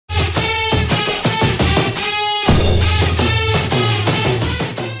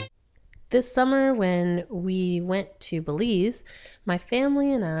This summer, when we went to Belize, my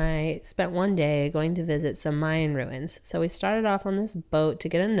family and I spent one day going to visit some Mayan ruins. So we started off on this boat to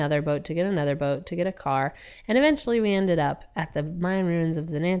get another boat, to get another boat, to get a car, and eventually we ended up at the Mayan ruins of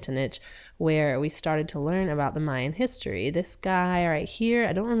Xunantunich, where we started to learn about the Mayan history. This guy right here,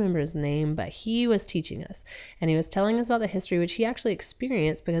 I don't remember his name, but he was teaching us, and he was telling us about the history, which he actually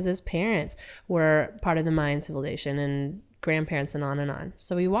experienced because his parents were part of the Mayan civilization and grandparents and on and on.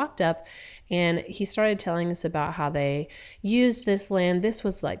 So we walked up and he started telling us about how they used this land. This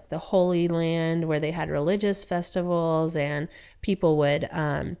was like the Holy Land where they had religious festivals and people would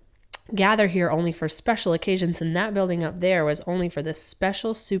gather here only for special occasions, and that building up there was only for this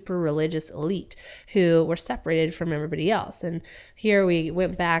special super religious elite who were separated from everybody else. And here we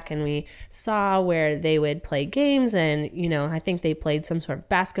went back and we saw where they would play games, and I think they played some sort of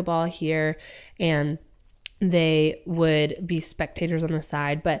basketball here, and they would be spectators on the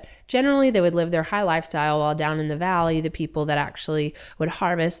side, but generally they would live their high lifestyle while down in the valley, the people that actually would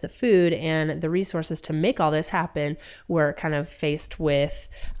harvest the food and the resources to make all this happen were kind of faced with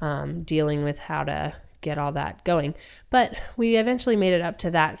dealing with how to get all that going. But we eventually made it up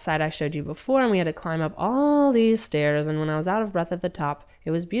to that side I showed you before, and we had to climb up all these stairs, and when I was out of breath at the top, it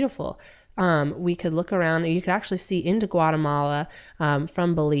was beautiful. We could look around and you could actually see into Guatemala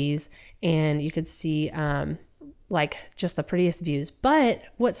from Belize, and you could see like just the prettiest views. But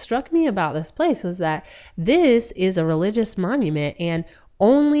what struck me about this place was that this is a religious monument, and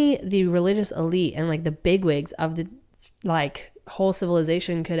only the religious elite and like the bigwigs of the whole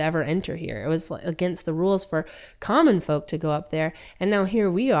civilization could ever enter here. It was against the rules for common folk to go up there. And now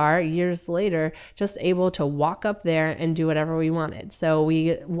here we are years later, just able to walk up there and do whatever we wanted. So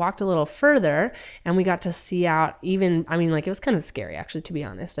we walked a little further and we got to see out even, it was kind of scary actually, to be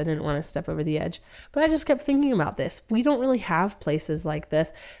honest. I didn't want to step over the edge, but I just kept thinking about this. We don't really have places like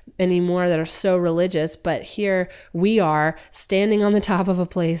this anymore that are so religious, but here we are standing on the top of a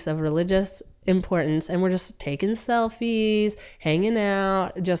place of religious importance, and we're just taking selfies, hanging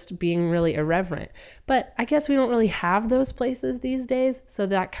out, just being really irreverent. But I guess we don't really have those places these days, so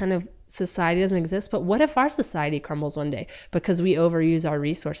that kind of society doesn't exist. But what if our society crumbles one day because we overuse our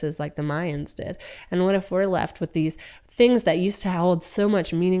resources like the Mayans did? And what if we're left with these things that used to hold so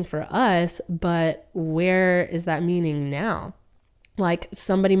much meaning for us, but where is that meaning now? Like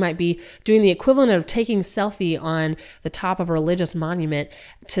somebody might be doing the equivalent of taking selfie on the top of a religious monument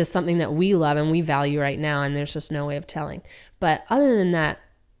to something that we love and we value right now, and there's just no way of telling. But other than that,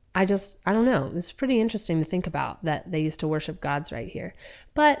 I don't know. It's pretty interesting to think about that they used to worship gods right here.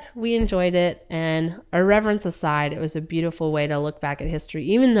 But we enjoyed it, and irreverence aside, it was a beautiful way to look back at history,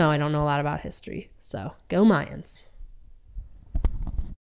 even though I don't know a lot about history. So go Mayans.